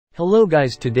Hello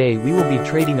guys, today we will be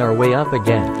trading our way up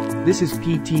again. This is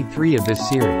pt3 of this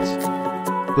series.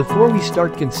 Before we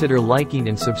start, consider liking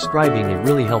and subscribing, it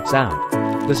really helps out.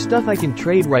 The stuff I can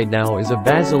trade right now is a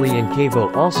Vasily and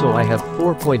Kavo, also I have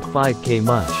 4.5k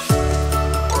much.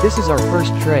 This is our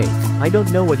first trade. I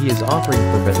don't know what he is offering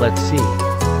for, but let's see.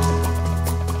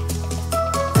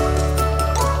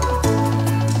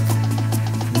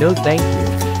 No thank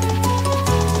you.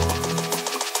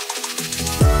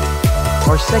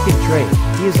 Our second trade,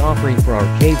 he is offering for our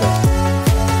Kavo.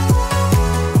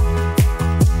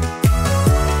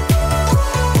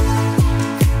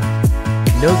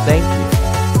 No thank you.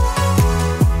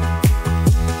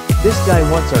 This guy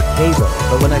wants our Kavo,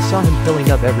 but when I saw him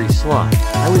filling up every slot,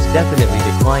 I was definitely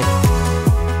declining.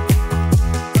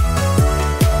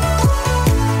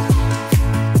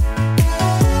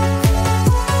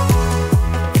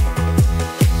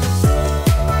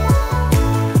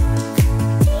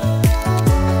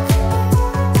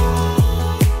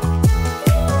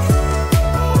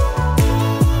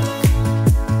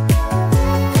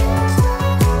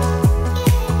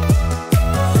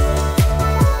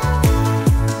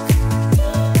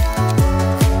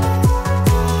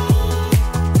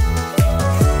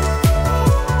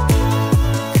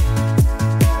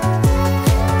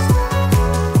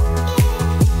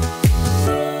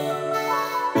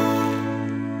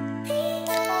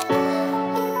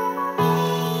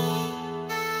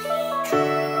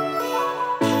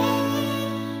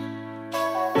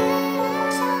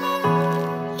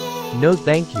 No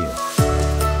thank you.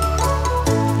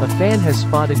 A fan has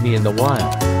spotted me in the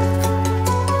wild.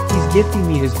 He's gifting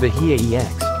me his Bahia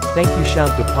EX. Thank you,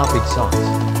 shout to Popig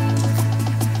Sauce.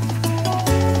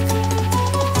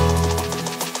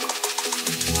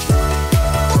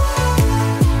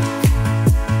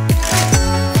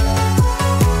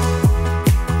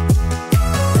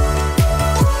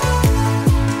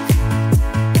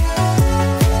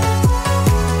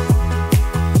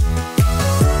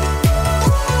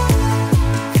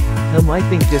 I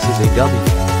think this is a W.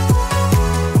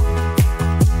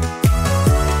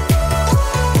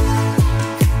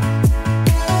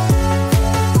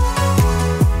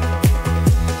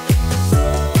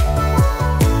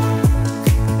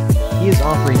 He is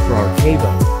offering for our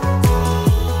Kavo.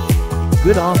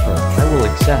 Good offer, I will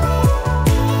accept.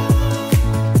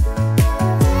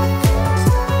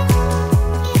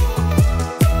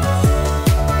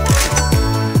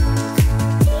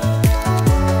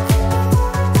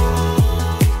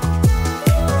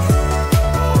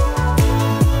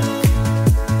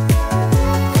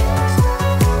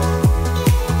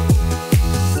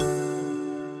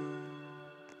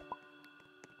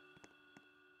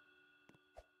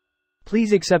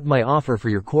 Please accept my offer for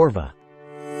your Corva.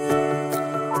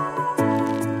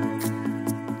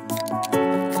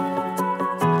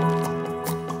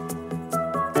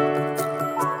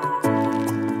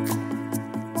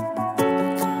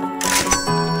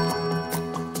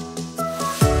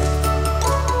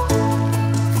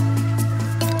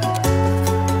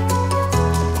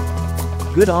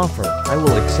 Good offer, I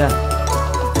will accept.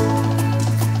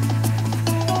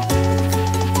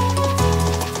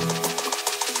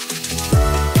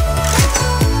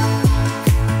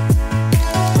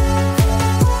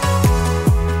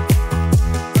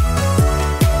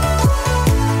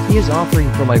 He is offering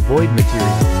for my void material.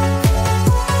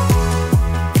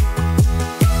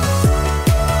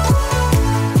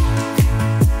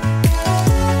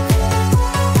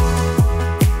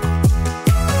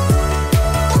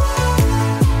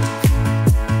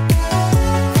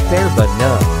 Fair but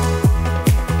no.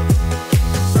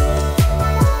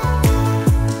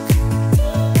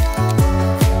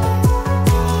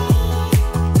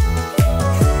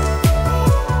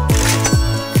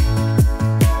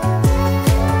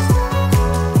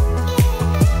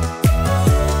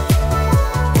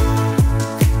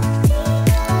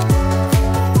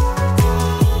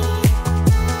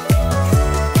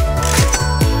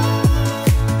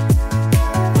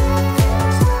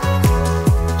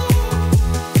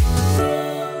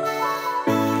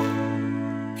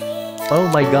 Oh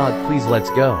my god, please let's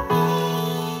go.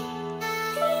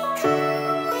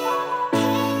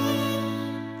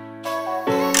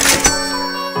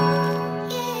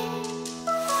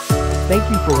 Thank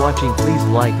you for watching, please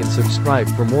like and subscribe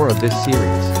for more of this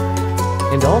series.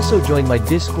 And also join my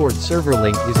Discord server,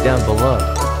 link is down below.